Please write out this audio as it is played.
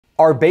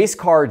Are base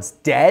cards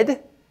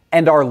dead?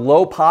 And are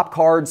low pop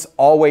cards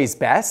always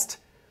best?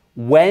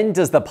 When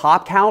does the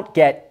pop count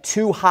get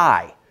too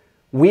high?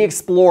 We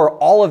explore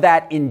all of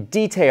that in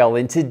detail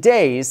in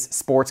today's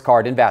Sports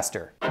Card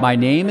Investor. My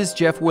name is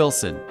Geoff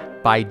Wilson.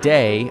 By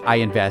day, I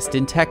invest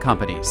in tech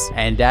companies,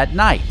 and at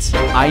night,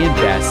 I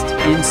invest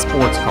in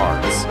sports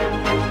cards.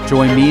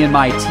 Join me and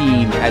my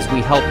team as we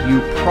help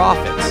you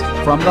profit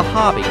from the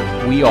hobby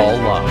we all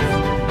love.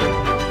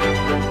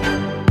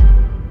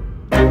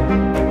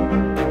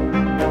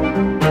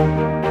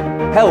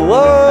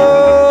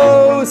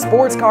 Hello,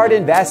 sports card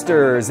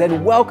investors,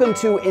 and welcome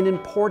to an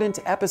important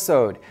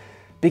episode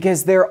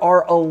because there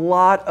are a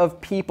lot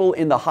of people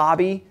in the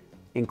hobby,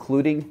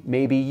 including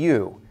maybe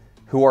you,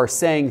 who are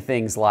saying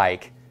things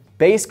like,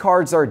 base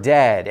cards are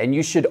dead and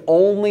you should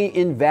only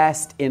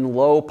invest in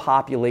low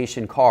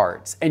population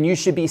cards, and you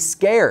should be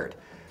scared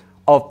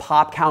of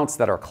pop counts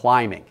that are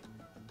climbing.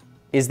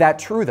 Is that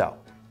true though?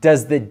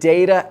 Does the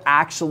data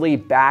actually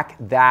back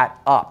that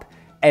up?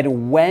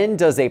 And when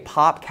does a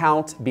pop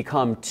count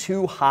become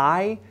too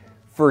high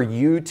for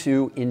you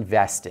to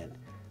invest in?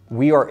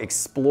 We are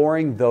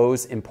exploring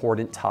those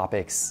important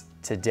topics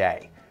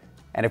today.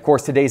 And of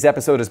course, today's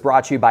episode is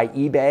brought to you by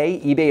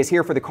eBay. eBay is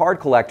here for the card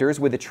collectors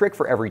with a trick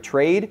for every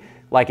trade,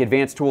 like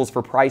advanced tools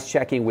for price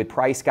checking with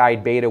Price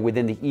Guide Beta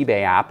within the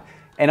eBay app,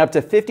 and up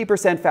to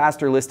 50%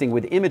 faster listing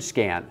with Image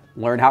Scan.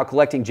 Learn how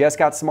collecting just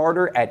got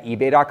smarter at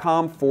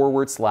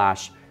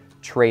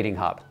ebay.com/trading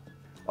hub.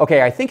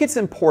 Okay, I think it's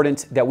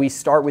important that we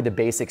start with the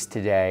basics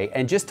today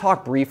and just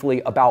talk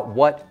briefly about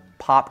what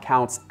pop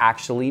counts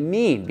actually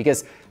mean,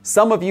 because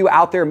some of you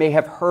out there may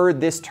have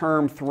heard this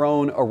term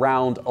thrown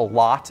around a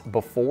lot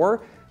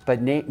before,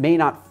 but may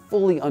not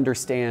fully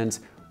understand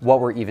what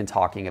we're even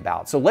talking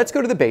about. So let's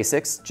go to the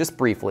basics just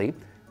briefly.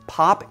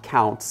 Pop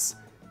counts,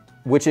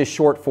 which is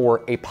short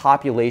for a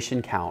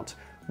population count,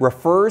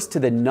 refers to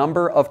the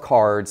number of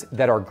cards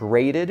that are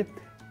graded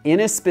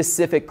in a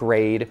specific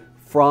grade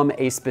from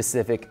a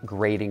specific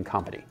grading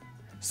company.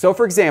 So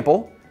for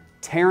example,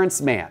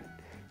 Terrence Mann,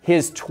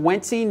 his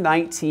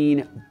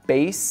 2019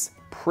 base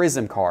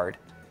Prism card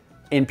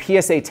in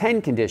PSA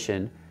 10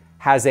 condition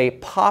has a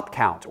pop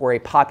count or a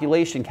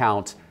population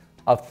count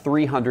of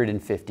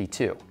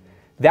 352.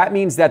 That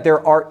means that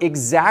there are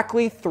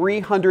exactly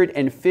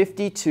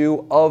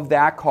 352 of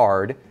that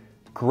card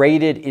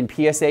graded in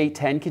PSA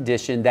 10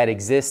 condition that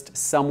exist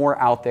somewhere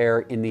out there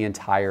in the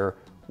entire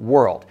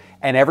world.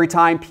 And every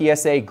time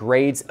PSA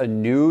grades a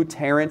new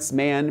Terrence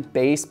Mann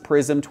base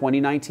Prism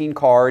 2019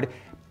 card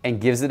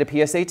and gives it a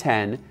PSA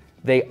 10,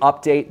 they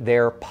update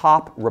their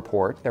pop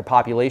report, their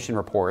population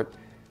report,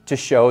 to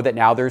show that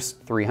now there's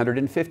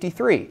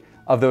 353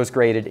 of those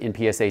graded in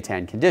PSA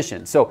 10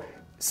 condition. So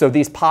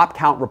these pop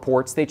count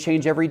reports, they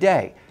change every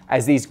day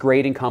as these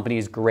grading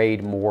companies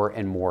grade more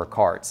and more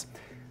cards.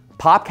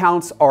 Pop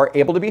counts are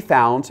able to be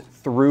found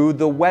through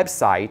the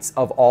websites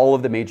of all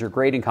of the major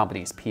grading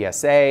companies,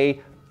 PSA,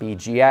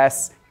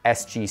 BGS,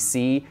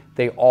 SGC,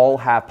 they all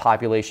have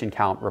population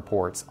count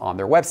reports on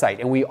their website.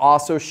 And we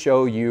also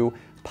show you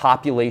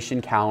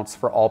population counts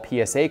for all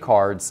PSA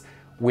cards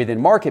within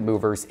Market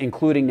Movers,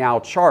 including now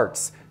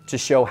charts to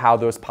show how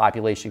those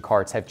population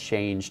cards have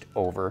changed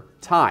over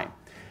time.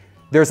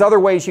 There's other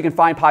ways you can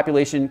find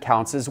population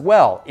counts as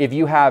well. If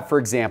you have, for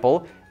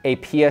example, a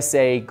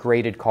PSA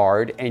graded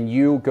card and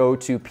you go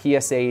to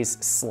PSA's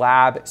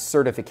slab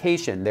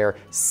certification, their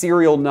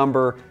serial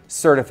number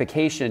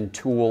certification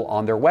tool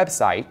on their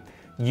website,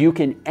 you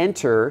can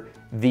enter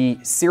the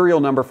serial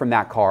number from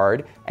that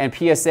card and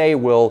PSA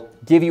will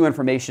give you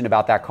information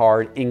about that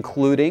card,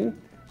 including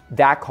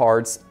that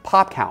card's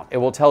pop count. It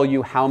will tell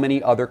you how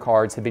many other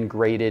cards have been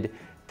graded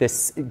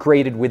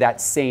with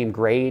that same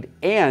grade,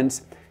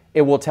 and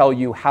it will tell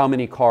you how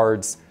many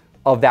cards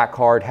of that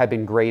card have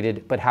been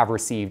graded but have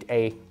received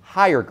a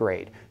higher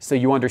grade. So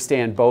you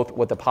understand both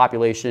what the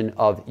population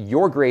of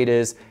your grade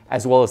is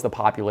as well as the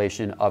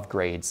population of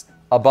grades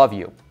above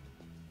you.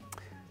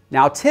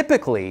 Now,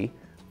 typically,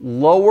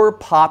 lower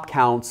pop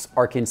counts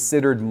are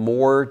considered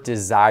more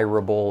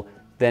desirable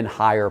than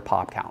higher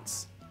pop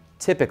counts,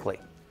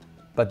 typically.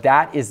 But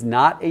that is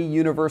not a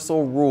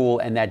universal rule,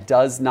 and that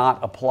does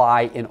not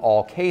apply in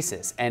all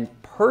cases. And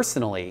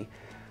personally,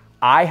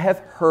 I have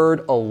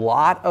heard a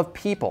lot of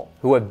people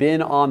who have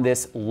been on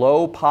this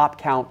low pop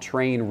count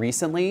train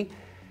recently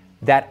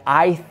that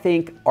I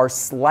think are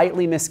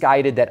slightly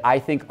misguided, that I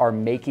think are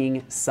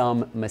making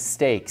some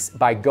mistakes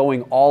by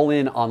going all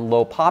in on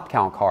low pop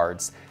count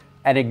cards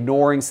and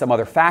ignoring some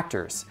other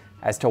factors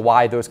as to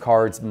why those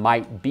cards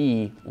might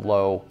be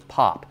low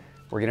pop.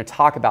 We're going to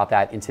talk about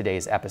that in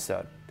today's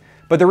episode.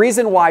 But the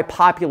reason why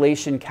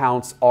population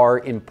counts are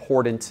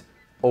important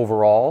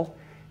overall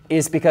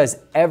is because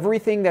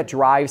everything that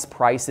drives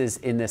prices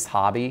in this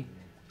hobby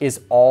is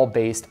all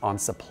based on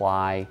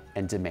supply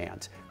and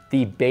demand.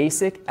 The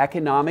basic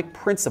economic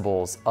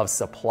principles of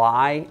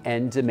supply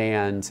and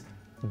demand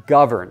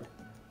govern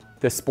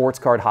the sports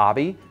card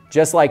hobby,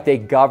 just like they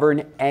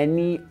govern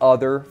any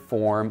other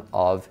form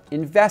of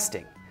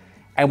investing.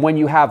 And when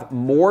you have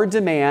more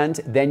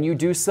demand than you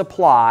do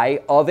supply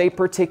of a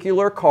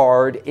particular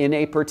card in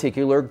a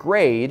particular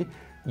grade,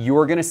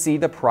 you're going to see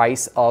the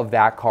price of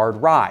that card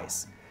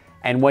rise.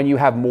 And when you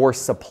have more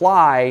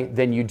supply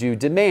than you do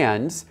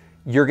demand,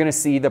 you're going to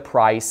see the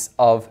price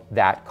of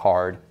that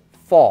card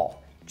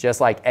fall,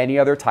 just like any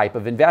other type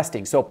of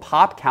investing. So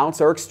pop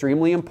counts are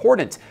extremely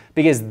important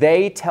because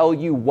they tell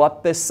you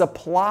what the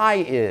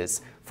supply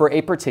is for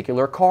a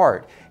particular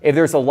card. If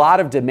there's a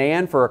lot of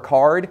demand for a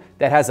card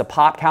that has a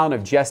pop count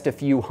of just a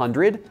few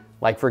hundred,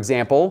 like for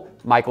example,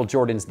 Michael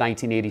Jordan's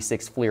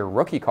 1986 Fleer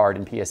rookie card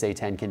in PSA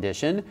 10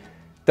 condition,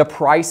 the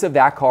price of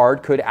that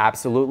card could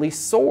absolutely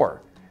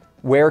soar.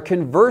 Where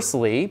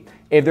conversely,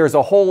 if there's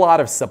a whole lot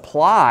of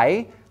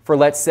supply for,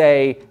 let's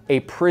say,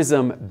 a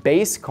Prism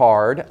base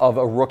card of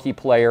a rookie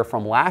player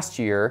from last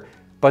year,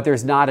 but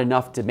there's not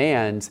enough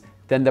demand,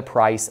 then the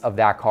price of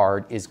that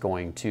card is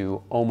going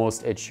to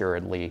almost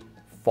assuredly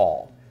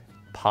fall.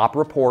 Pop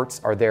reports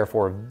are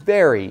therefore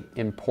very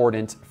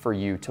important for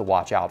you to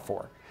watch out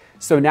for.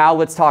 So now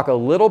let's talk a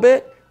little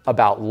bit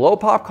about low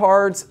pop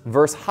cards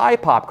versus high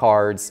pop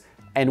cards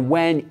and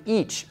when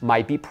each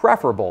might be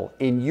preferable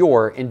in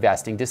your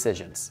investing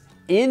decisions.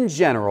 In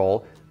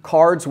general,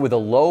 cards with a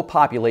low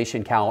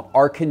population count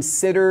are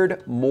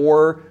considered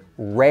more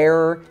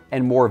rare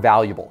and more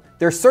valuable.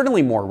 They're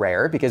certainly more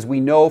rare because we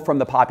know from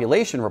the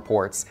population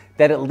reports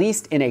that at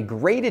least in a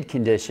graded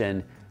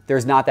condition,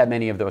 there's not that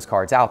many of those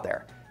cards out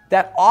there.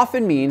 That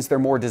often means they're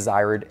more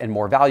desired and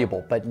more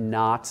valuable, but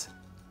not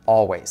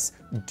always.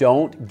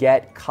 Don't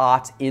get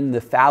caught in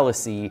the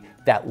fallacy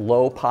that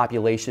low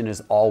population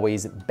is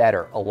always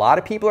better. A lot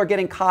of people are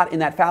getting caught in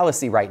that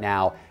fallacy right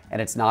now,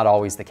 and it's not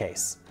always the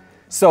case.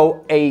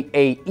 So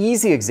a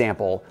easy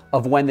example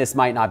of when this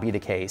might not be the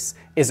case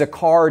is a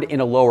card in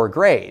a lower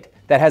grade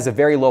that has a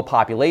very low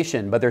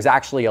population, but there's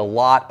actually a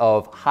lot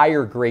of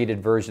higher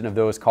graded version of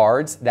those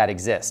cards that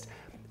exist.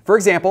 For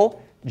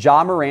example,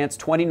 Ja Morant's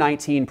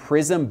 2019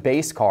 Prism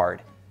base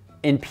card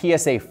in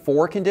PSA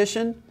 4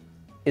 condition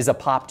is a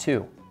Pop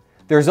 2.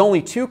 There's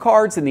only 2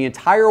 cards in the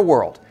entire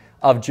world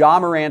of Ja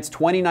Morant's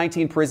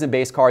 2019 Prism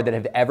base card that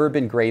have ever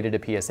been graded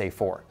a PSA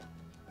 4.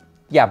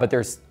 Yeah, but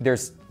there's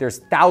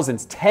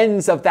thousands,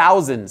 tens of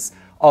thousands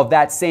of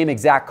that same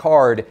exact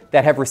card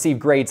that have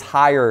received grades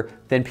higher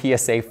than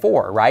PSA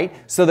 4, right?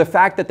 So the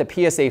fact that the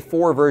PSA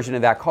 4 version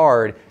of that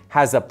card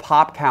has a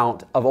pop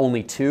count of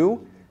only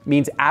 2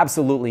 means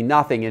absolutely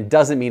nothing and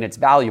doesn't mean it's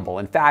valuable.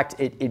 In fact,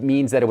 it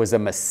means that it was a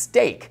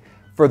mistake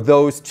for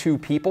those 2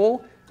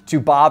 people to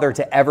bother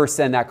to ever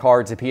send that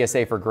card to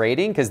PSA for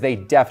grading because they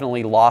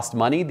definitely lost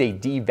money. They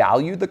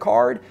devalued the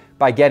card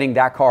by getting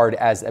that card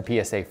as a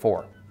PSA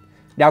 4.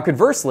 Now,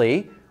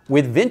 conversely,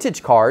 with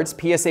vintage cards,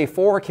 PSA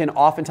 4 can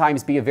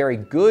oftentimes be a very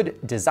good,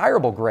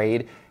 desirable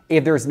grade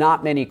if there's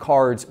not many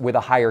cards with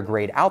a higher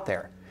grade out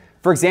there.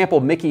 For example,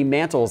 Mickey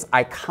Mantle's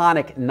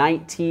iconic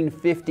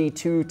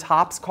 1952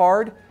 Topps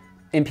card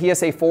in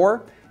PSA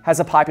 4 has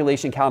a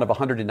population count of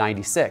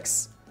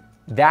 196.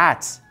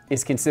 That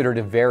is considered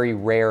a very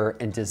rare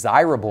and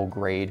desirable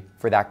grade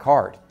for that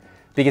card.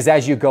 Because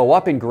as you go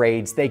up in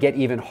grades, they get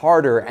even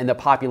harder and the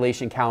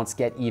population counts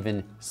get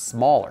even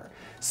smaller.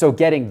 So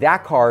getting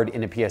that card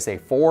in a PSA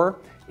 4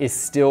 is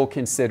still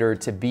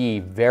considered to be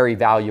very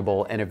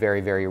valuable and a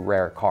very, very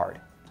rare card.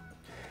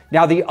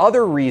 Now, the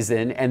other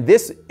reason, and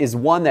this is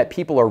one that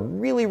people are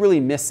really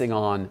missing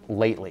on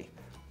lately,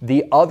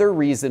 the other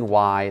reason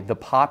why the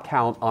pop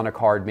count on a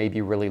card may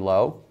be really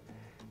low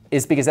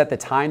is because at the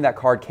time that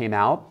card came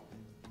out,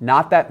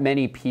 not that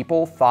many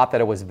people thought that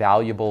it was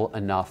valuable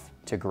enough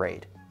to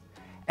grade.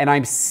 And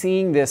I'm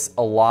seeing this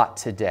a lot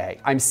today.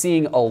 I'm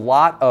seeing a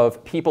lot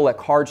of people at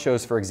card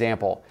shows, for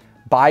example,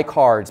 buy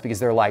cards because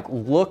they're like,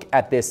 look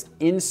at this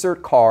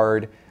insert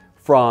card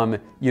from,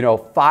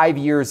 5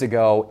 years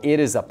ago, it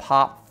is a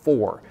Pop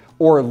 4.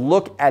 Or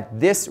look at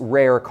this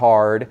rare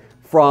card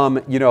from,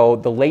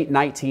 the late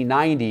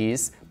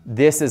 1990s,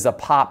 this is a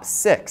Pop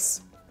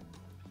 6.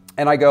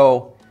 And I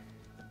go,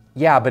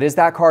 yeah, but is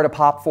that card a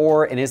Pop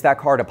 4 and is that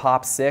card a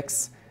Pop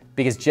 6?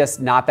 Because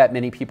just not that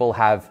many people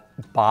have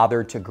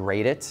bothered to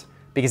grade it.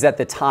 Because at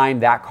the time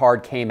that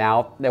card came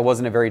out, that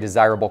wasn't a very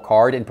desirable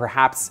card, and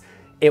perhaps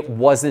it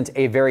wasn't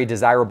a very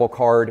desirable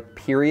card,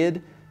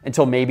 period,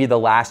 until maybe the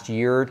last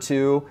year or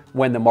two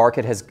when the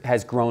market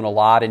has grown a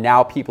lot, and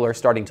now people are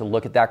starting to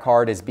look at that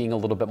card as being a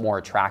little bit more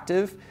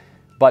attractive.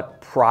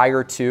 But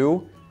prior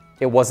to,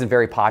 it wasn't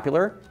very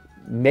popular.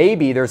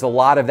 Maybe there's a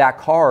lot of that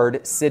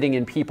card sitting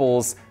in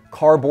people's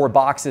cardboard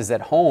boxes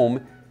at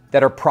home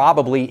that are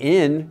probably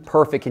in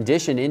perfect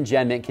condition, in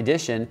Gen Mint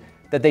condition,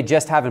 that they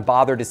just haven't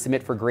bothered to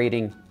submit for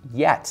grading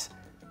yet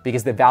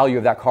because the value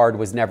of that card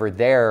was never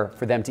there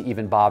for them to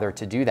even bother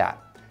to do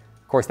that.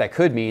 Of course, that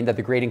could mean that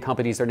the grading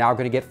companies are now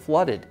going to get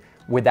flooded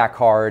with that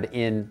card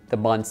in the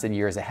months and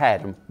years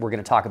ahead. And we're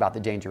going to talk about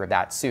the danger of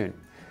that soon.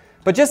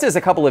 But just as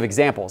a couple of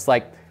examples,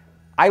 like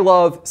I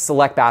love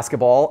select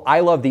basketball.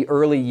 I love the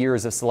early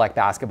years of select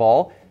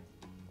basketball.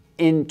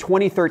 In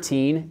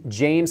 2013,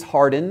 James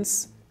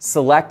Harden's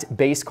select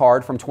base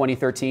card from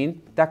 2013,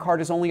 that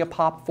card is only a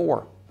Pop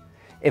 4.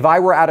 If I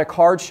were at a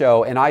card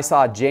show and I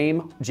saw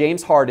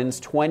James Harden's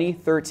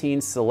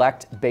 2013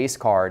 Select base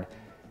card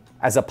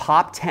as a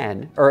Pop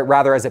 10, or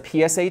rather as a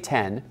PSA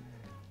 10,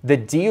 the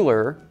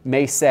dealer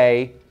may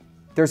say,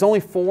 there's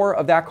only 4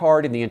 of that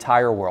card in the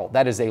entire world.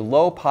 That is a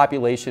low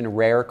population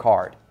rare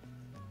card.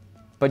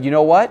 But you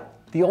know what?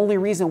 The only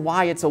reason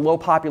why it's a low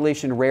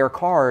population rare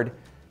card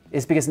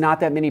is because not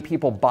that many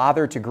people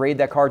bothered to grade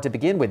that card to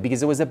begin with,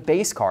 because it was a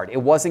base card.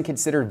 It wasn't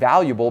considered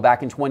valuable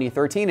back in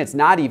 2013. It's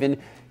not even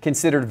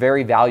considered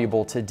very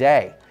valuable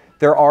today.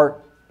 There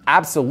are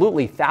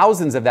absolutely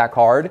thousands of that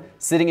card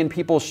sitting in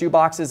people's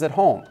shoeboxes at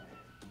home,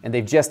 and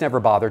they've just never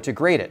bothered to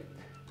grade it.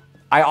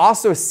 I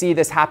also see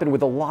this happen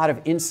with a lot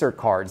of insert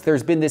cards.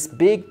 There's been this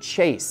big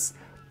chase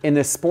in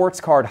the sports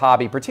card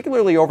hobby,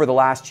 particularly over the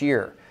last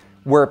year,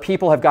 where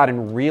people have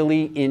gotten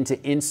really into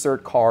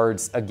insert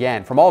cards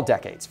again from all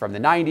decades, from the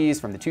 90s,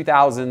 from the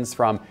 2000s,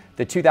 from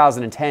the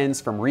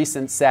 2010s, from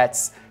recent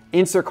sets.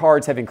 Insert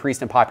cards have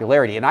increased in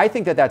popularity, and I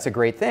think that that's a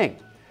great thing.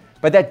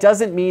 But that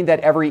doesn't mean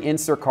that every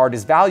insert card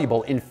is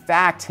valuable. In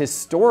fact,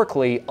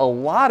 historically, a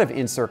lot of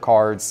insert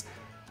cards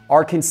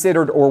are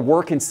considered or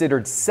were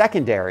considered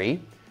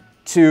secondary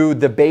to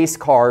the base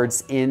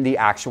cards in the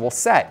actual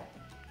set.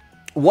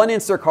 One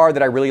insert card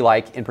that I really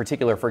like in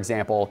particular, for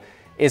example,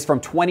 is from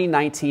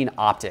 2019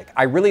 Optic.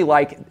 I really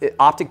like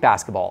Optic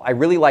basketball. I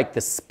really like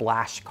the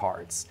splash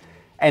cards.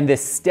 And the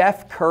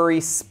Steph Curry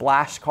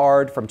splash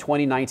card from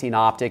 2019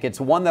 Optic, it's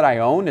one that I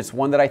own. It's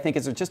one that I think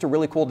is just a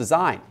really cool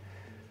design.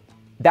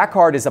 That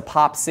card is a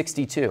Pop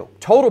 62,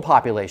 total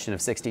population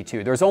of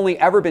 62. There's only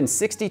ever been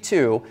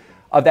 62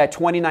 of that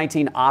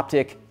 2019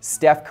 Optic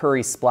Steph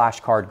Curry splash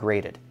card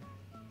graded.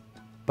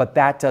 But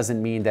that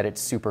doesn't mean that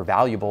it's super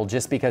valuable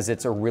just because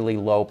it's a really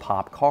low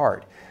pop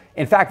card.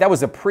 In fact, that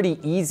was a pretty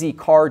easy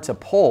card to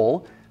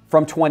pull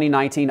from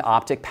 2019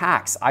 Optic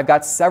packs. I've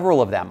got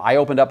several of them. I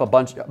opened up a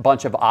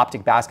bunch of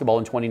Optic basketball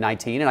in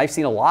 2019, and I've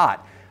seen a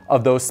lot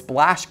of those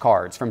splash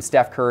cards from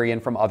Steph Curry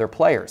and from other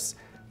players.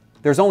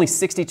 There's only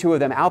 62 of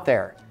them out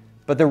there.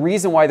 But the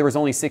reason why there was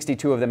only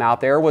 62 of them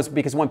out there was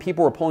because when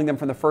people were pulling them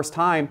for the first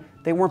time,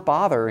 they weren't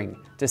bothering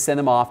to send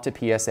them off to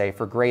PSA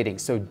for grading.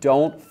 So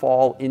don't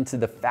fall into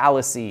the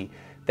fallacy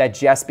that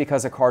just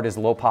because a card is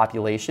low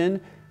population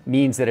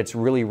means that it's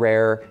really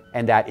rare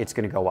and that it's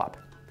going to go up.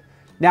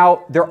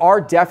 Now, there are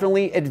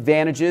definitely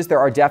advantages, there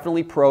are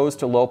definitely pros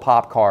to low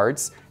pop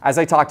cards. As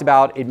I talked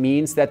about, it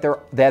means that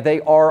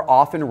they are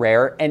often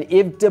rare, and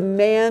if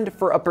demand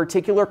for a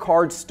particular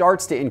card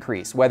starts to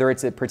increase, whether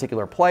it's a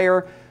particular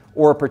player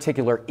or a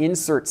particular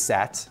insert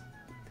set,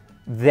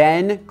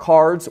 then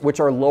cards which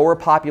are lower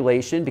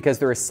population, because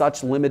there is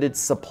such limited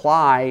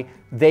supply,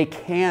 they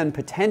can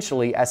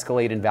potentially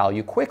escalate in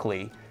value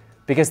quickly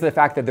because of the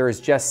fact that there is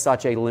just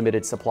such a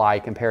limited supply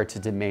compared to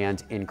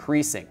demand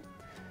increasing.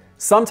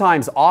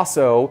 Sometimes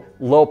also,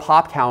 low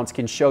pop counts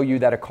can show you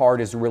that a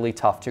card is really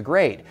tough to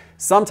grade.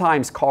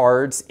 Sometimes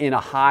cards in a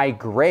high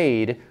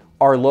grade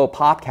are low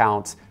pop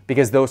counts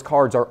because those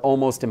cards are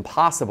almost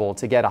impossible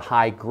to get a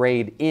high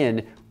grade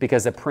in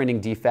because of printing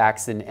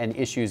defects and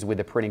issues with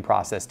the printing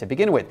process to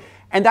begin with.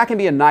 And that can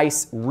be a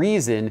nice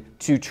reason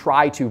to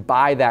try to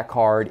buy that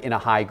card in a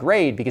high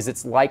grade because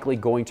it's likely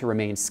going to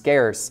remain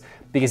scarce,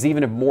 because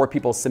even if more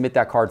people submit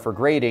that card for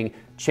grading,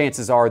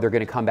 chances are they're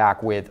going to come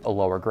back with a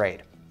lower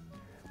grade.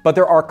 But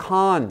there are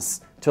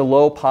cons to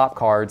low pop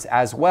cards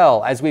as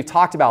well. As we've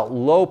talked about,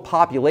 low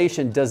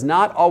population does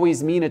not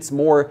always mean it's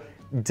more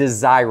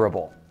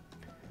desirable.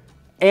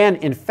 And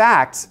in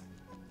fact,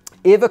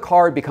 if a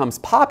card becomes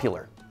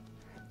popular,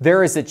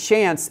 there is a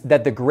chance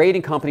that the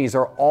grading companies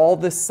are all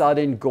of a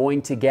sudden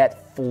going to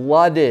get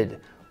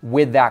flooded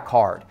with that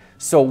card.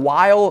 So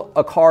while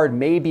a card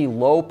may be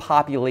low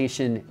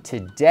population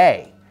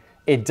today,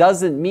 it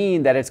doesn't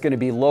mean that it's going to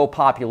be low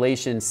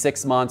population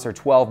 6 months or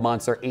 12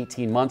 months or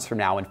 18 months from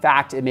now. In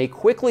fact, it may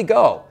quickly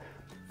go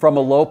from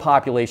a low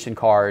population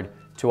card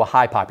to a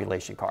high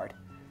population card.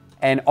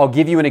 And I'll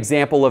give you an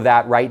example of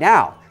that right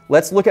now.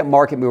 Let's look at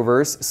market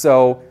movers.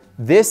 So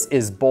this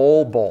is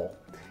Bol.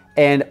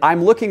 And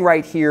I'm looking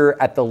right here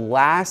at the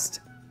last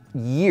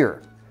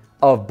year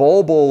of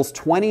Bol's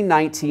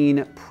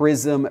 2019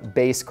 Prism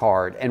base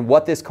card and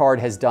what this card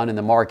has done in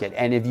the market.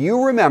 And if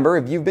you remember,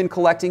 if you've been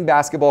collecting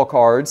basketball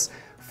cards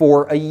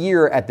for a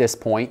year at this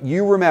point,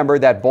 you remember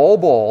that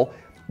Bol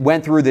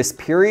went through this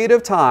period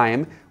of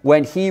time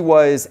when he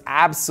was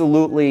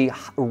absolutely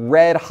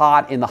red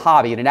hot in the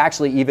hobby. And it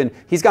actually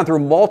he's gone through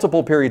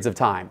multiple periods of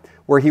time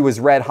where he was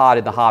red hot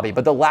in the hobby.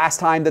 But the last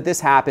time that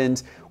this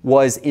happened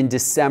was in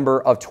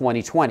December of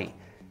 2020.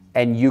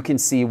 And you can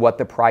see what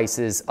the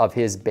prices of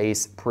his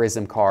base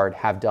Prism card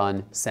have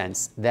done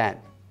since then.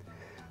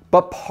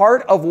 But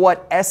part of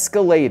what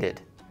escalated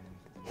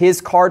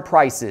his card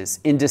prices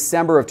in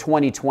December of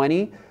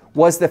 2020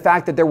 was the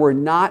fact that there were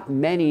not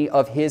many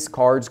of his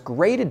cards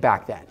graded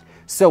back then.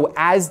 So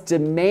as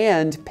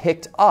demand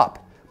picked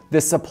up,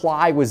 the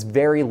supply was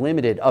very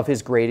limited of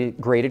his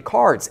graded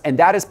cards. And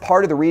that is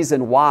part of the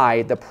reason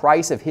why the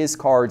price of his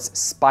cards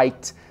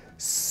spiked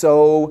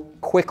so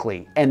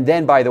quickly. And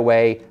then, by the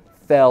way,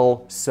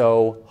 fell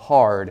so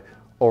hard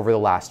over the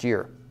last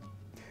year.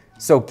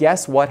 So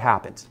guess what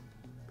happened?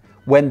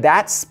 When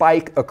that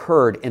spike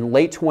occurred in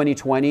late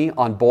 2020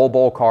 on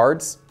Bol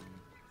cards,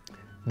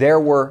 there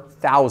were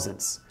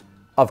thousands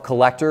of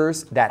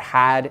collectors that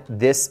had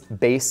this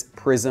base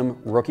Prism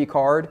rookie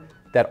card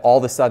that all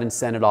of a sudden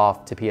sent it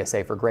off to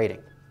PSA for grading.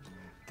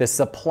 The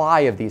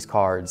supply of these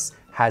cards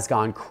has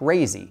gone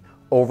crazy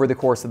over the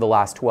course of the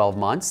last 12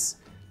 months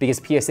because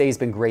PSA has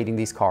been grading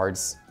these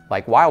cards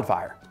like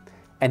wildfire.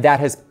 And that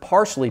has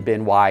partially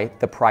been why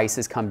the price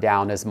has come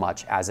down as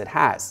much as it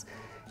has.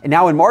 And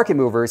now in Market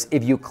Movers,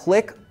 if you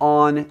click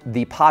on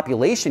the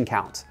population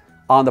count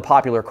on the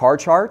popular card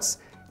charts,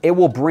 it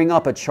will bring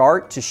up a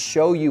chart to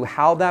show you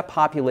how that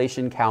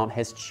population count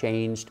has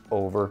changed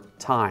over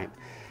time.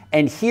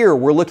 And here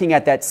we're looking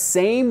at that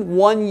same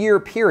 1 year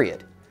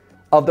period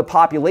of the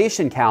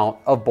population count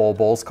of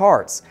Bol's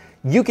cards.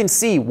 You can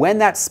see when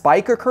that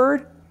spike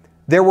occurred,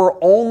 there were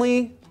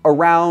only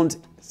around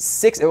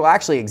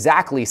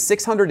exactly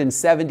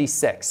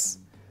 676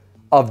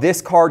 of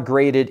this card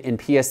graded in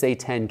PSA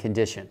 10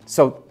 condition.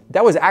 So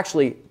that was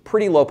actually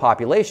pretty low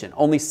population,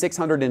 only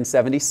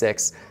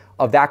 676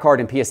 of that card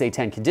in PSA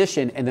 10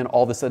 condition, and then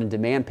all of a sudden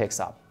demand picks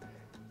up.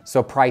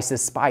 So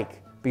prices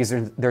spike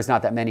because there's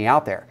not that many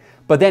out there.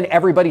 But then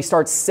everybody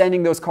starts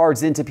sending those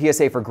cards into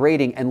PSA for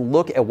grading, and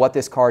look at what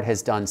this card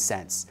has done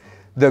since.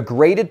 The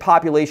graded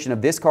population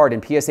of this card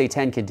in PSA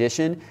 10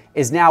 condition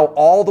is now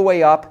all the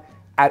way up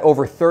at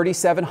over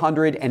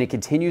 3,700, and it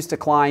continues to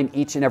climb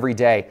each and every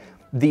day.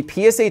 The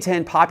PSA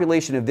 10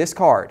 population of this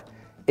card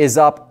is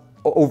up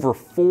over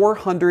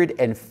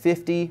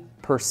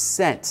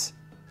 450%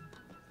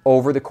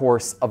 over the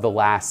course of the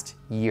last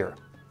year.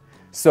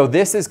 So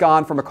this has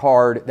gone from a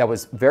card that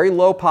was very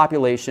low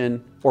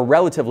population or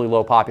relatively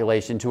low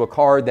population to a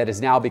card that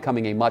is now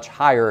becoming a much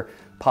higher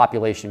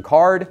population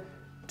card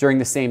during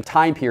the same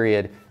time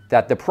period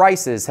that the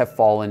prices have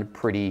fallen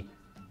pretty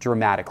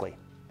dramatically.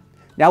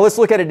 Now let's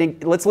look at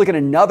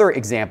another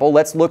example.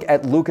 Let's look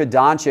at Luka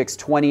Doncic's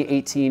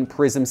 2018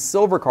 Prism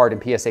Silver card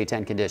in PSA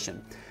 10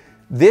 condition.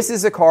 This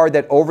is a card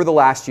that over the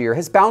last year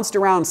has bounced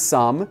around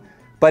some,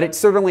 but it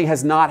certainly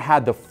has not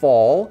had the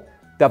fall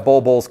that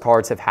Bol's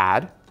cards have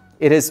had.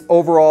 It is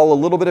overall a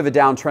little bit of a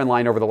downtrend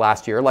line over the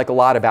last year, like a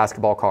lot of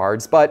basketball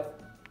cards, but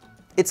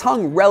it's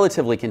hung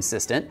relatively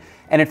consistent.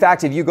 And in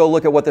fact, if you go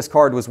look at what this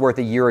card was worth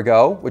a year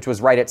ago, which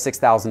was right at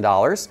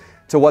 $6,000,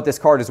 to what this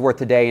card is worth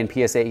today in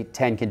PSA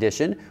 10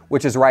 condition,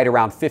 which is right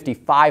around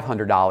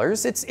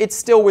 $5,500, it's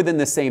still within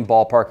the same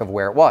ballpark of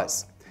where it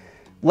was.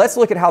 Let's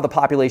look at how the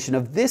population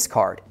of this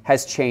card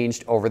has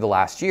changed over the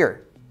last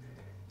year.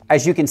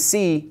 As you can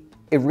see,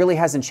 it really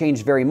hasn't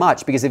changed very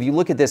much, because if you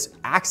look at this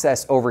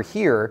access over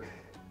here,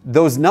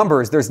 those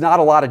numbers, there's not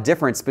a lot of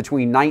difference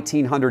between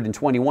 1,900 and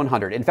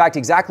 2,100. In fact,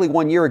 exactly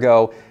 1 year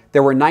ago,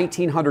 there were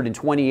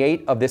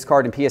 1,928 of this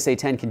card in PSA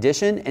 10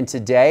 condition, and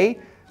today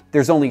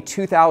there's only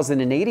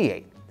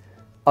 2,088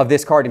 of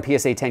this card in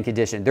PSA 10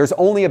 condition. There's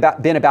only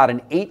been about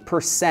an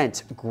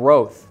 8%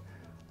 growth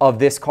of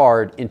this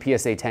card in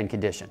PSA 10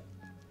 condition.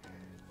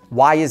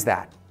 Why is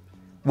that?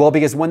 Well,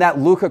 because when that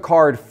Luka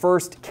card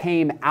first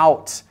came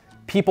out,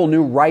 people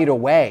knew right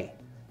away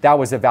that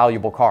was a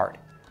valuable card.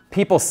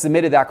 People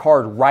submitted that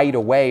card right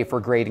away for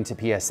grading to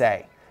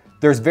PSA.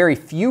 There's very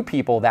few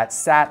people that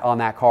sat on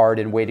that card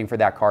and waiting for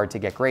that card to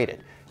get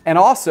graded. And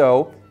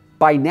also,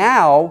 by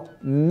now,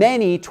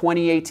 many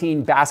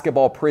 2018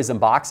 basketball Prism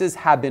boxes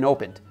have been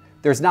opened.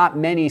 There's not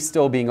many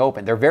still being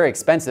opened. They're very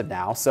expensive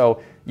now,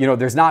 so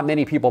there's not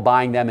many people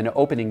buying them and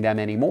opening them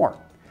anymore.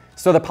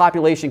 So the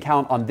population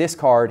count on this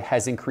card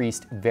has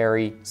increased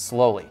very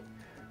slowly.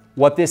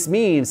 What this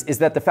means is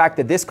that the fact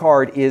that this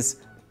card is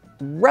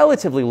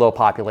relatively low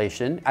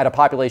population at a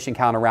population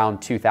count around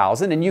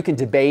 2,000, and you can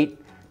debate,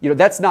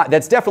 that's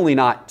definitely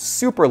not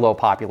super low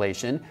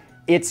population.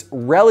 It's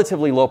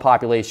relatively low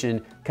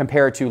population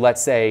compared to,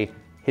 let's say,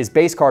 his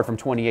base card from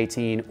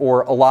 2018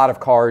 or a lot of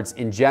cards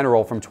in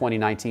general from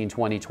 2019,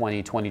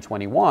 2020,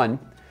 2021.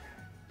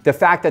 The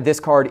fact that this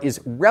card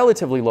is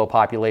relatively low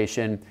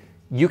population,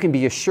 you can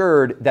be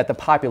assured that the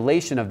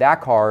population of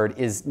that card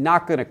is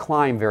not going to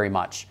climb very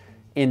much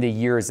in the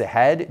years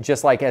ahead,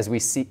 just like as we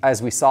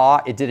saw,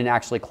 it didn't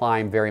actually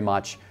climb very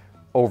much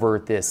over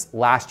this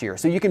last year.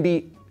 So you can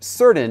be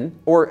certain,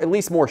 or at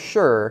least more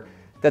sure,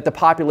 that the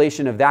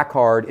population of that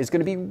card is going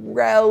to be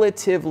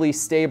relatively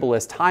stable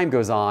as time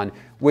goes on,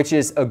 which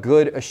is a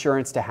good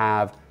assurance to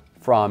have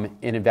from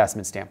an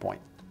investment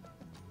standpoint.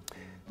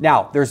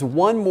 Now, there's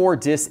one more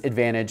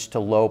disadvantage to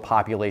low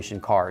population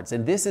cards,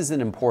 and this is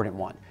an important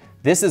one.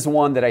 This is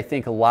one that I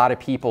think a lot of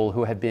people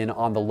who have been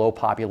on the low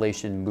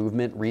population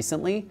movement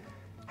recently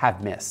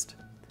have missed.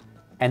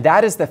 And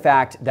that is the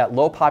fact that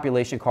low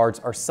population cards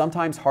are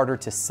sometimes harder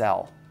to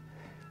sell.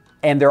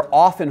 And they're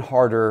often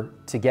harder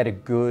to get a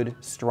good,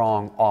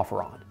 strong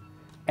offer on.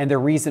 And the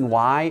reason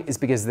why is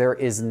because there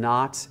is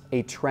not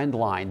a trend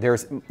line.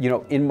 There's, if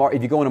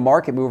you go into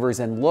Market Movers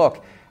and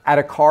look at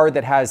a card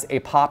that has a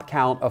pop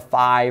count of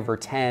 5 or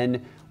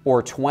 10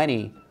 or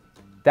 20,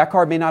 that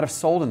card may not have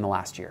sold in the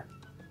last year.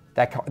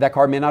 That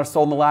card may not have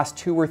sold in the last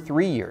 2 or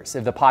 3 years.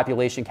 If the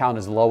population count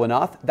is low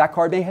enough, that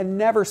card may have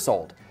never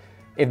sold.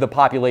 If the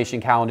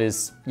population count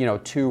is,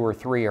 2 or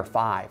 3 or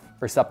 5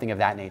 or something of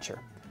that nature.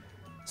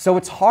 So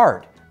it's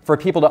hard for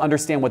people to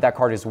understand what that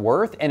card is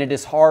worth, and it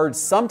is hard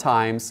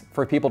sometimes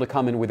for people to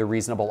come in with a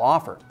reasonable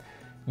offer.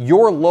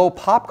 Your low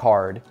pop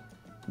card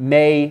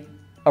may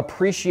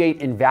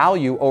appreciate in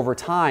value over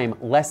time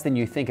less than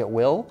you think it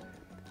will,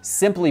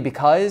 simply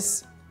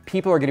because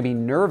people are going to be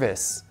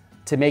nervous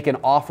to make an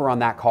offer on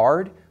that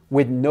card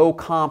with no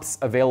comps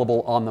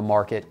available on the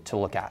market to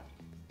look at.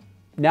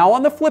 Now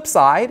on the flip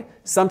side,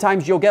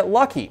 sometimes you'll get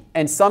lucky,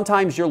 and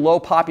sometimes your low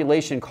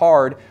population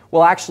card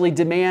will actually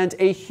demand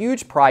a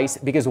huge price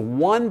because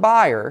one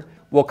buyer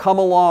will come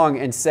along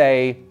and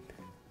say,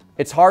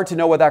 it's hard to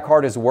know what that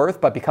card is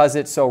worth, but because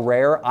it's so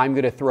rare, I'm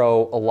going to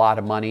throw a lot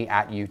of money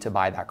at you to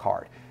buy that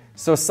card.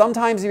 So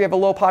sometimes if you have a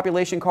low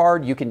population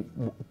card, you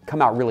can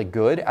come out really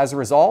good as a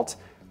result.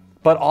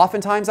 But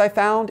oftentimes I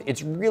found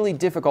it's really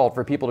difficult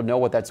for people to know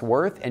what that's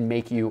worth and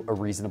make you a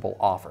reasonable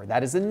offer.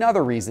 That is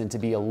another reason to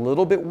be a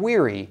little bit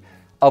weary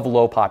of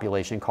low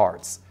population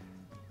cards.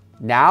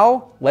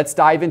 Now, let's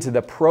dive into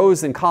the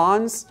pros and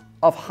cons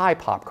of high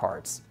pop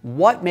cards.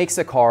 What makes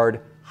a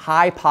card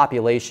high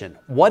population?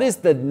 What is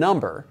the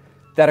number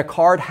that a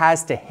card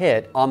has to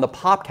hit on the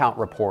pop count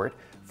report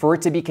for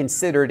it to be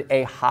considered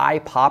a high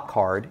pop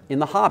card in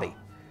the hobby?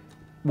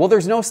 Well,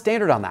 there's no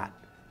standard on that,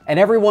 and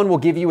everyone will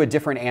give you a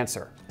different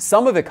answer.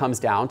 Some of it comes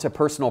down to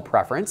personal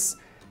preference,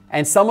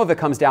 and some of it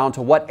comes down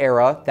to what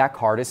era that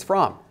card is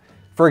from.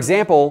 For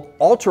example,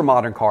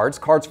 ultra-modern cards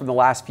from the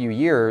last few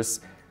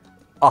years,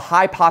 a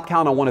high pop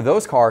count on one of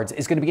those cards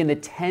is going to be in the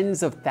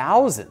tens of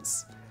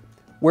thousands.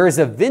 Whereas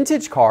a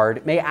vintage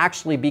card may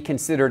actually be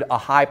considered a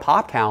high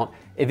pop count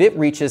if it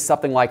reaches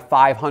something like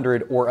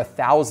 500 or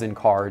 1,000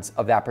 cards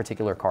of that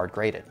particular card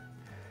graded.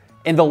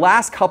 In the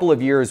last couple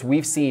of years,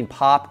 we've seen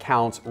pop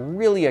counts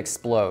really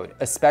explode,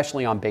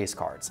 especially on base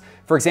cards.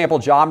 For example,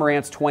 Ja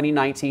Morant's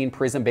 2019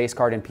 Prism base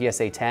card in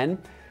PSA 10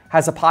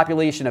 has a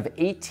population of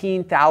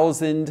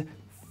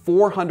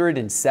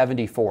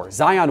 18,474.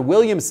 Zion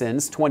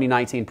Williamson's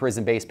 2019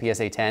 Prism base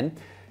PSA 10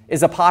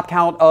 is a pop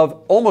count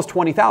of almost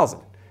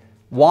 20,000.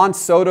 Juan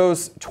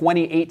Soto's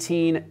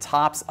 2018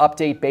 Topps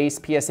Update base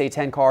PSA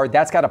 10 card,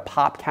 that's got a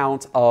pop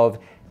count of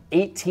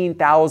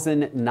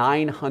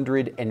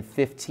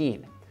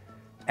 18,915.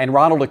 And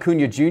Ronald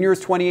Acuna Jr.'s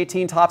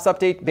 2018 Topps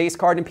Update base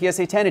card in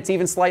PSA 10, it's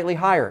even slightly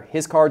higher.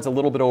 His card's a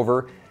little bit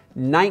over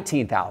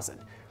 19,000.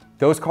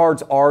 Those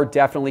cards are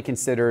definitely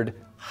considered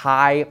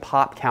high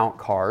pop count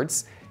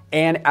cards.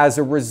 And as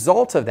a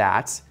result of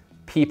that,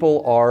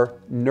 people are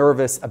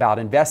nervous about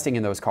investing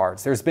in those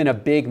cards. There's been a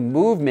big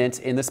movement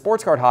in the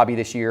sports card hobby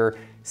this year,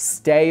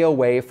 stay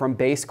away from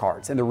base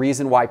cards. And the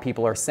reason why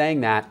people are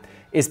saying that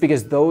is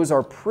because those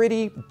are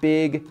pretty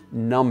big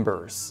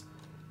numbers.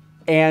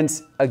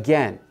 And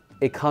again,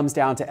 it comes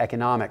down to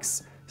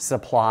economics,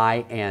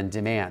 supply and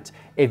demand.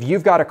 If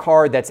you've got a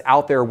card that's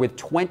out there with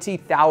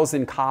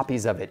 20,000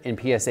 copies of it in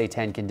PSA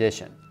 10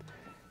 condition,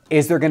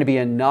 is there going to be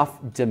enough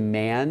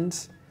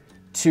demand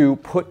to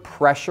put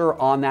pressure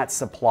on that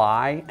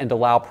supply and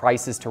allow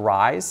prices to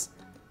rise?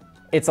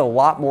 It's a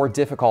lot more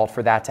difficult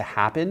for that to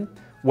happen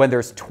when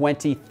there's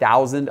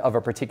 20,000 of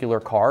a particular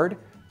card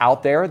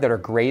out there that are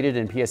graded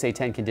in PSA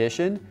 10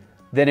 condition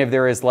than if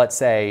there is, let's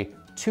say,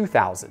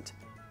 2,000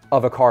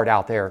 of a card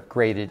out there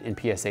graded in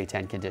PSA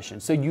 10 condition.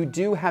 So you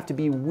do have to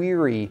be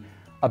weary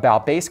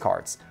about base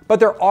cards. But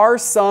there are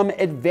some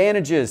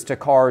advantages to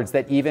cards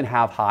that even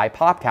have high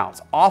pop counts.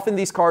 Often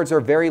these cards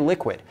are very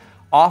liquid.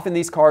 Often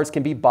these cards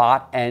can be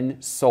bought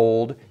and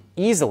sold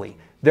easily.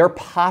 They're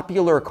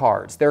popular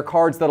cards. They're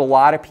cards that a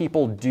lot of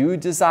people do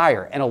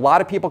desire. And a lot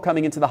of people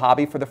coming into the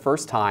hobby for the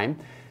first time,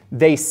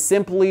 they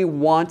simply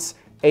want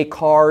a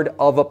card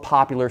of a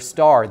popular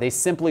star. They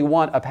simply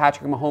want a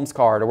Patrick Mahomes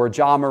card or a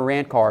Ja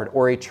Morant card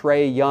or a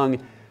Trae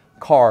Young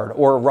card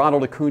or a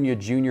Ronald Acuna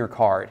Jr.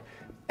 card.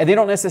 And they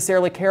don't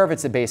necessarily care if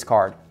it's a base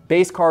card.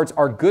 Base cards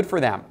are good for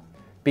them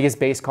because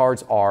base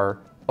cards are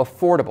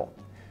affordable.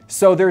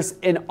 So there's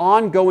an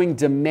ongoing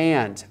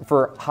demand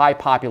for high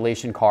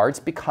population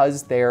cards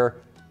because they're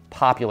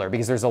popular,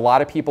 because there's a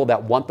lot of people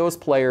that want those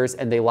players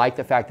and they like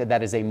the fact that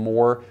that is a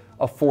more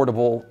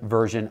affordable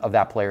version of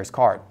that player's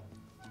card.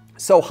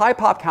 So high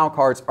pop count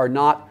cards are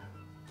not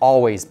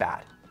always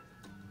bad,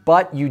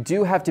 but you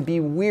do have to be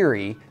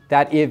weary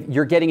that if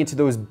you're getting into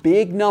those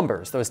big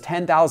numbers, those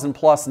 10,000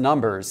 plus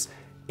numbers,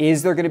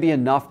 is there going to be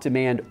enough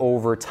demand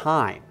over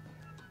time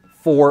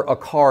for a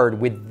card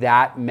with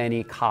that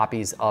many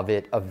copies of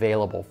it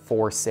available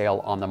for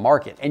sale on the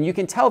market? And you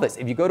can tell this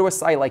if you go to a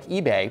site like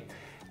eBay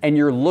and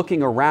you're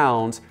looking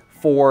around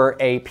for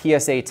a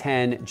PSA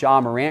 10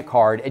 Ja Morant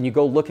card and you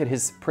go look at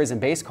his Prism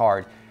base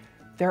card,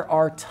 there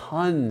are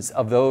tons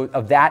of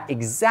that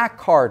exact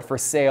card for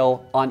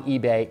sale on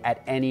eBay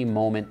at any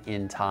moment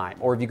in time.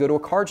 Or if you go to a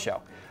card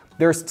show,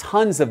 there's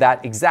tons of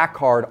that exact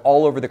card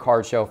all over the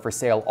card show for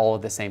sale all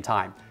at the same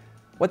time.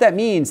 What that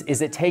means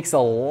is it takes a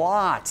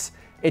lot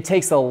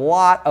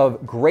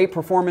of great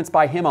performance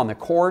by him on the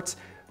court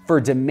for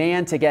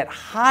demand to get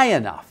high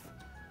enough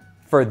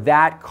for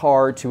that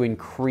card to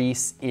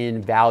increase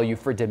in value,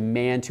 for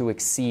demand to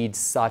exceed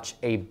such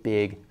a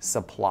big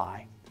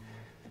supply.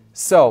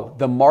 So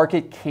the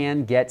market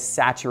can get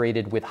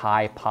saturated with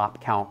high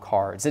pop count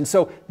cards. And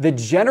so the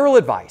general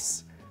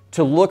advice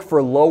to look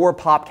for lower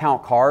pop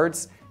count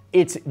cards,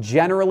 it's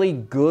generally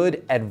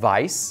good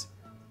advice.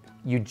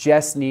 You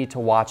just need to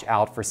watch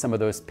out for some of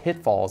those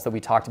pitfalls that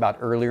we talked about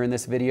earlier in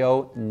this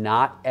video.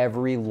 Not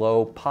every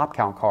low pop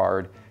count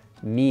card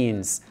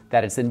means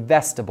that it's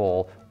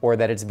investable or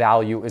that its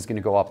value is going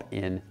to go up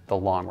in the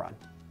long run.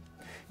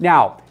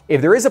 Now,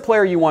 if there is a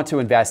player you want to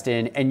invest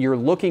in and you're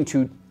looking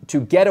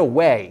to get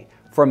away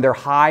from their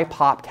high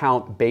pop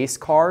count base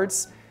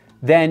cards,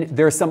 then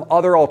there's some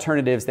other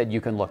alternatives that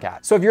you can look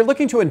at. So if you're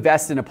looking to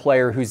invest in a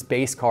player whose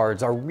base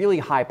cards are really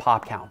high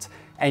pop count,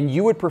 and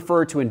you would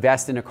prefer to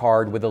invest in a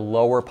card with a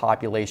lower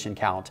population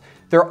count,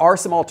 there are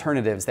some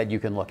alternatives that you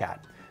can look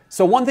at.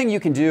 So one thing you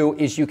can do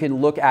is you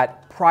can look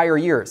at prior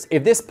years.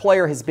 If this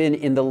player has been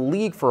in the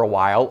league for a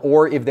while,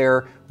 or if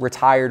they're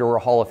retired or a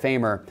Hall of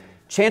Famer,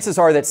 chances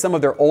are that some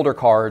of their older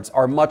cards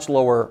are much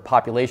lower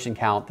population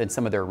count than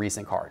some of their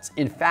recent cards.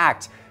 In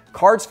fact,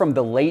 cards from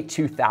the late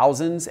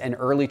 2000s and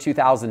early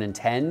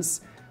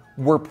 2010s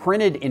were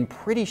printed in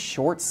pretty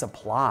short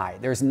supply.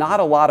 There's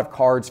not a lot of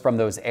cards from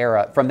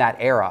that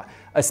era,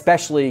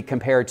 especially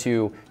compared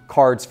to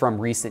cards from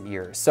recent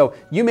years. So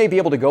you may be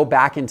able to go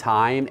back in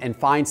time and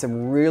find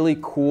some really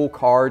cool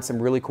cards,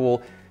 some really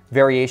cool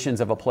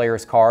variations of a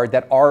player's card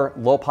that are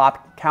low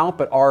pop count,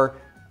 but are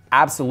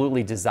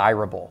absolutely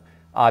desirable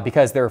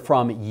because they're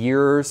from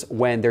years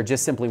when there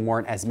just simply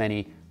weren't as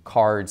many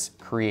cards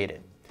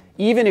created.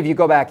 Even if you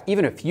go back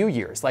even a few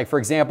years, like for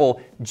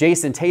example,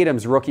 Jason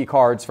Tatum's rookie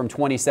cards from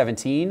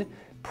 2017,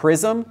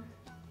 Prism,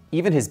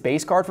 even his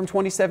base card from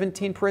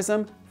 2017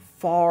 Prism,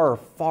 far,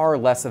 far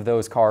less of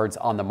those cards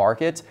on the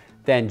market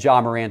than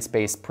Ja Morant's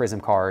base Prism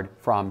card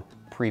from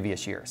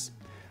previous years.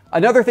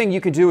 Another thing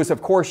you can do is,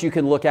 of course, you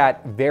can look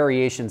at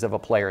variations of a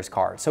player's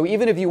card. So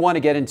even if you want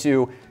to get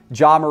into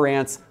Ja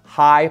Morant's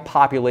high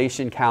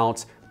population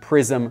count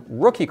Prism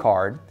rookie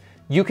card,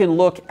 you can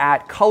look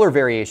at color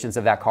variations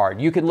of that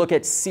card. You can look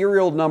at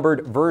serial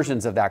numbered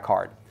versions of that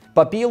card.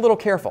 But be a little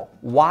careful.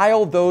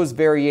 While those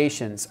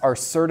variations are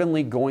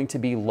certainly going to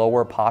be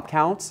lower pop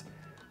counts,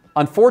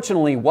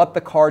 unfortunately, what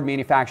the card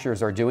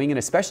manufacturers are doing, and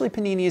especially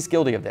Panini is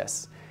guilty of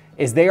this,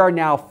 is they are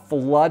now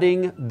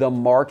flooding the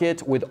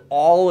market with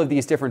all of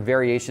these different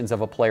variations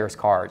of a player's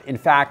card. In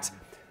fact,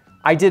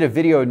 I did a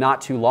video not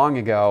too long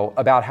ago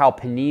about how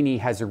Panini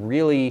has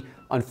really,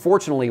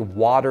 unfortunately,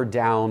 watered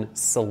down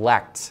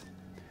Select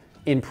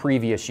in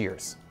previous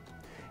years.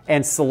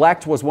 And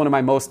Select was one of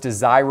my most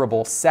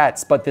desirable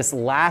sets, but this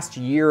last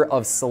year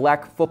of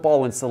Select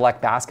football and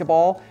Select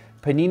basketball,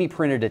 Panini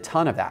printed a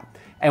ton of that.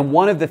 And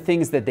one of the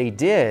things that they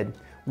did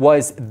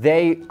was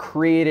they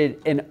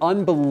created an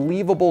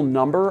unbelievable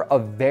number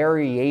of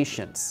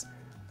variations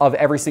of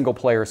every single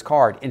player's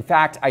card. In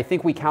fact, I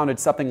think we counted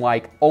something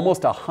like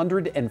almost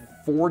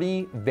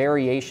 140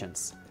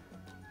 variations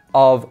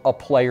of a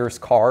player's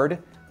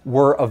card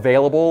were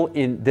available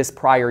in this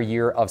prior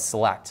year of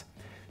Select.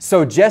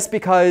 So just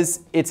because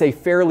it's a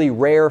fairly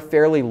rare,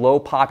 fairly low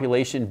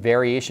population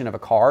variation of a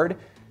card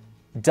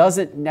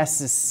doesn't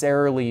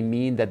necessarily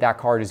mean that that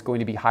card is going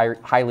to be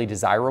highly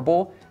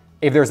desirable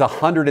if there's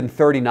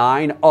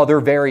 139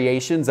 other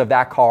variations of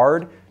that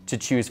card to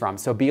choose from.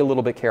 So be a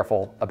little bit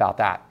careful about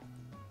that.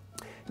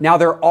 Now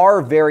there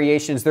are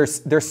variations,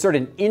 there's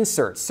certain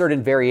inserts,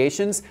 certain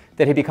variations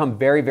that have become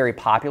very, very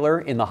popular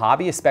in the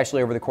hobby,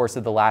 especially over the course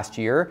of the last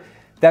year,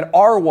 that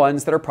are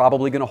ones that are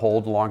probably going to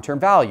hold long-term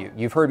value.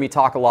 You've heard me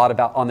talk a lot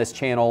about on this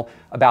channel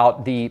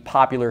about the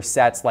popular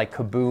sets like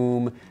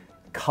Kaboom,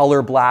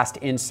 Color Blast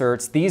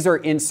inserts. These are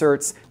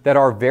inserts that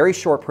are very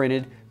short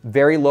printed,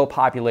 very low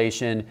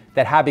population,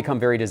 that have become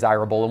very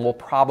desirable and will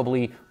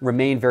probably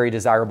remain very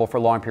desirable for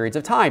long periods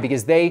of time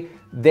because they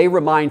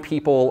remind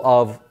people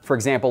of, for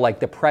example, like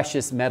the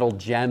Precious Metal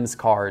Gems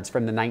cards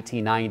from the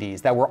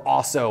 1990s that were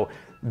also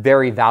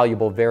very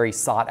valuable, very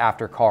sought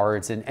after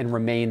cards and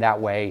remain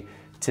that way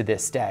to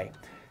this day.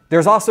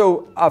 There's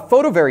also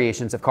photo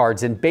variations of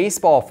cards in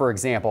baseball, for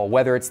example,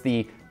 whether it's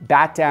the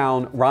bat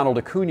down Ronald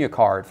Acuna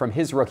card from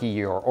his rookie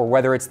year, or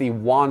whether it's the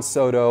Juan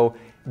Soto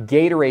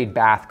Gatorade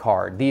Bath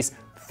card. These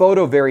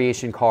photo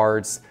variation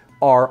cards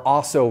are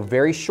also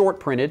very short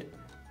printed,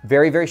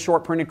 very, very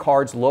short printed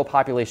cards, low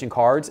population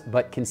cards,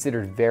 but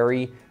considered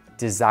very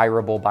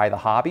desirable by the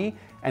hobby.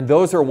 And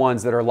those are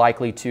ones that are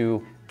likely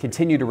to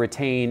continue to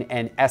retain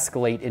and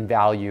escalate in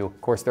value. Of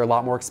course, they're a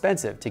lot more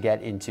expensive to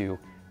get into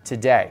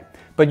today.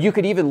 But you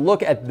could even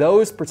look at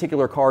those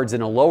particular cards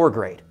in a lower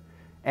grade,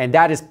 and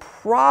that is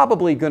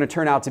probably going to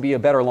turn out to be a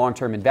better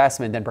long-term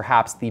investment than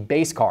perhaps the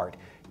base card,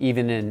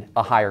 even in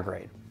a higher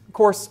grade. Of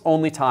course,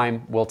 only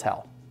time will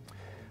tell.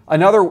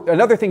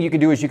 Another thing you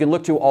can do is you can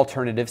look to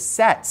alternative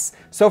sets.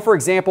 So for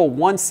example,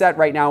 one set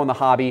right now in the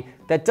hobby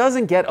that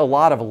doesn't get a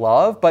lot of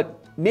love,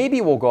 but maybe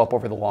will go up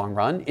over the long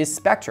run, is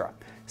Spectra.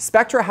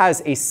 Spectra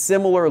has a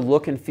similar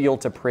look and feel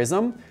to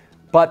Prism,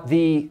 but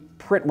the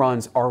print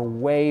runs are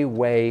way,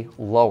 way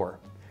lower.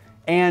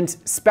 And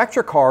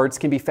Spectra cards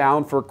can be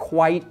found for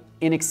quite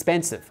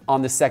inexpensive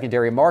on the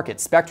secondary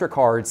market. Spectra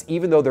cards,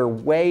 even though they're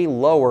way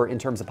lower in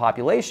terms of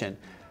population,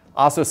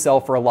 also sell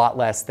for a lot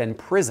less than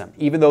Prism,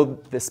 even though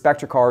the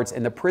Spectra cards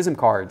and the Prism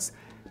cards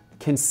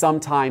can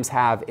sometimes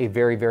have a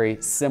very,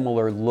 very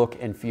similar look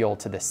and feel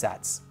to the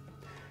sets.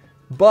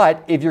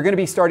 But if you're going to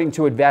be starting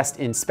to invest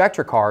in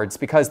Spectra cards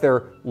because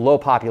they're low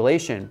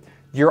population,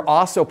 you're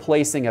also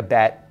placing a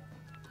bet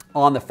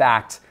on the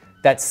fact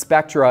that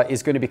Spectra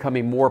is going to become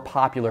a more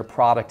popular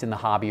product in the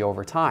hobby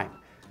over time.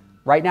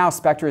 Right now,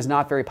 Spectra is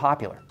not very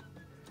popular.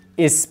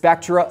 Is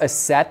Spectra a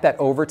set that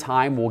over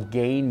time will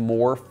gain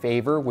more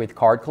favor with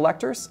card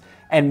collectors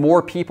and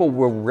more people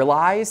will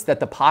realize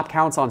that the pop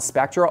counts on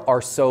Spectra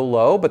are so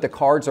low, but the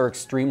cards are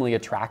extremely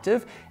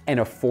attractive and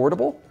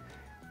affordable?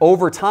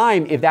 Over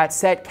time, if that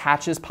set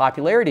catches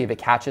popularity, if it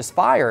catches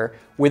fire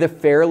with a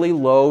fairly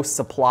low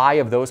supply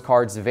of those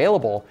cards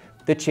available,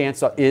 the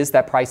chance is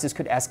that prices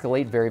could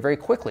escalate very, very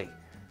quickly.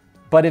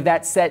 But if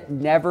that set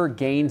never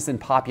gains in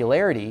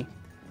popularity,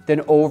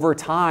 then over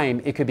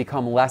time, it could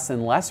become less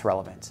and less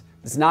relevant.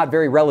 It's not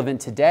very relevant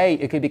today.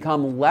 It could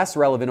become less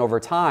relevant over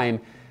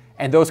time,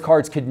 and those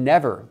cards could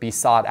never be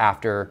sought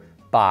after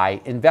by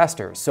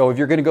investors. So if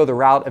you're going to go the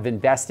route of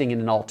investing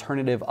in an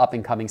alternative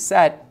up-and-coming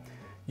set,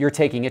 you're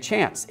taking a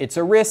chance. It's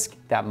a risk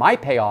that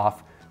might pay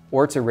off,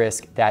 or it's a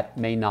risk that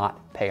may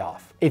not pay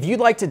off. If you'd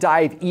like to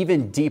dive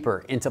even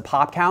deeper into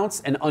pop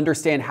counts and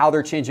understand how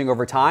they're changing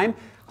over time,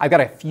 I've got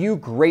a few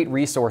great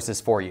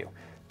resources for you.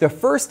 The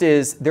first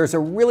is there's a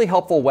really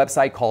helpful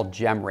website called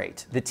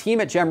GemRate. The team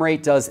at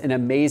GemRate does an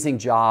amazing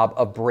job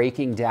of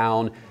breaking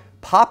down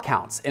pop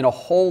counts in a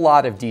whole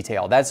lot of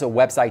detail. That's a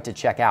website to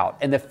check out.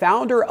 And the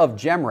founder of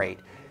GemRate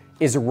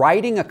is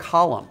writing a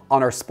column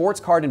on our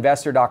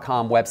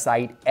sportscardinvestor.com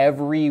website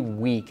every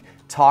week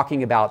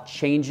talking about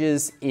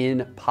changes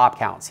in pop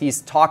counts.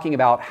 He's talking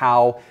about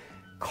how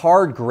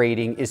card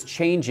grading is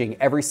changing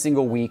every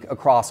single week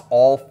across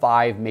all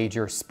 5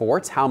 major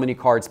sports, how many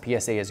cards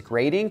PSA is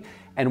grading,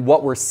 and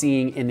what we're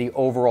seeing in the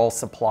overall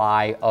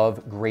supply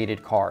of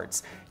graded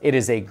cards. It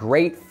is a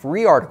great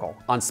free article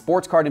on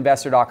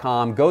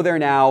sportscardinvestor.com. Go there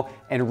now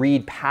and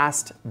read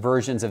past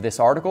versions of this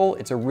article.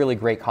 It's a really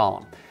great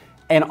column.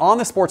 And on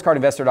the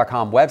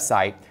sportscardinvestor.com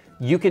website,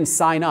 you can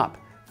sign up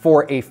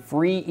for a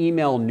free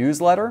email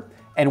newsletter,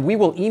 and we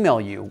will email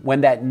you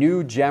when that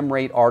new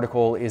GemRate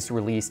article is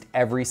released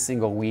every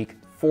single week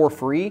for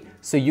free,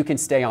 so you can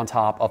stay on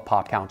top of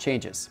pop count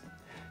changes.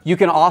 You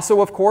can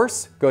also, of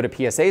course, go to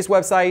PSA's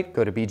website,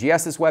 go to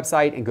BGS's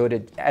website, and go to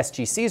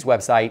SGC's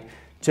website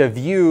to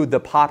view the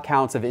pop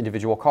counts of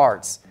individual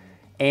cards.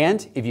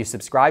 And if you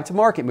subscribe to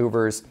Market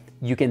Movers,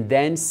 you can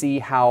then see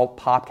how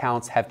pop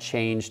counts have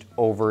changed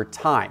over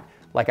time.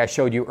 Like I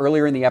showed you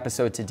earlier in the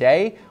episode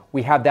today,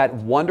 we have that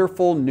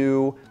wonderful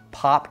new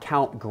pop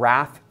count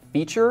graph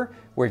feature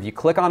where if you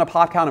click on a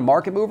pop count in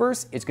Market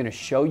Movers, it's going to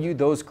show you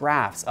those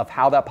graphs of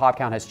how that pop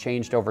count has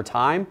changed over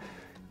time.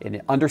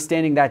 And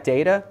understanding that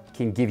data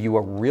can give you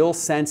a real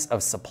sense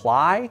of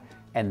supply,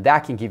 and that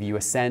can give you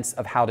a sense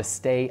of how to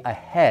stay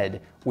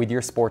ahead with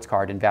your sports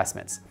card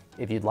investments.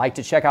 If you'd like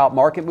to check out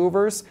Market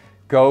Movers,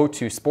 go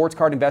to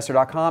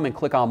sportscardinvestor.com and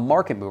click on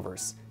Market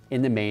Movers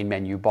in the main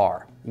menu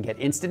bar. You can get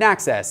instant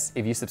access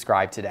if you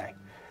subscribe today.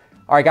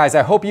 All right, guys,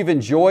 I hope you've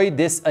enjoyed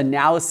this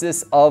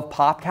analysis of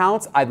pop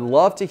counts. I'd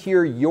love to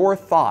hear your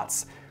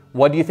thoughts.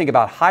 What do you think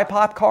about high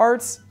pop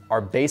cards?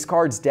 Are base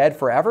cards dead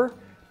forever?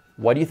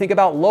 What do you think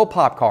about low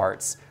pop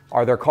cards?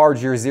 Are there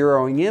cards you're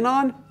zeroing in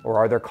on, or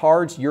are there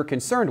cards you're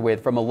concerned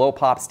with from a low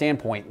pop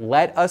standpoint?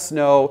 Let us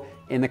know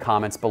in the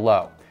comments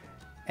below.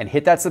 And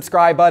hit that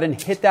subscribe button,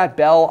 hit that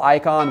bell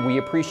icon. We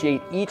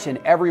appreciate each and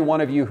every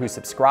one of you who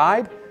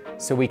subscribe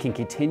so we can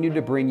continue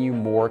to bring you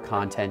more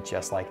content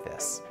just like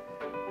this.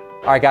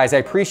 All right, guys, I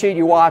appreciate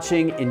you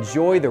watching.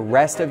 Enjoy the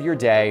rest of your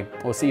day.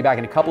 We'll see you back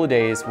in a couple of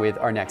days with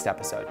our next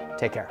episode.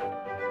 Take care.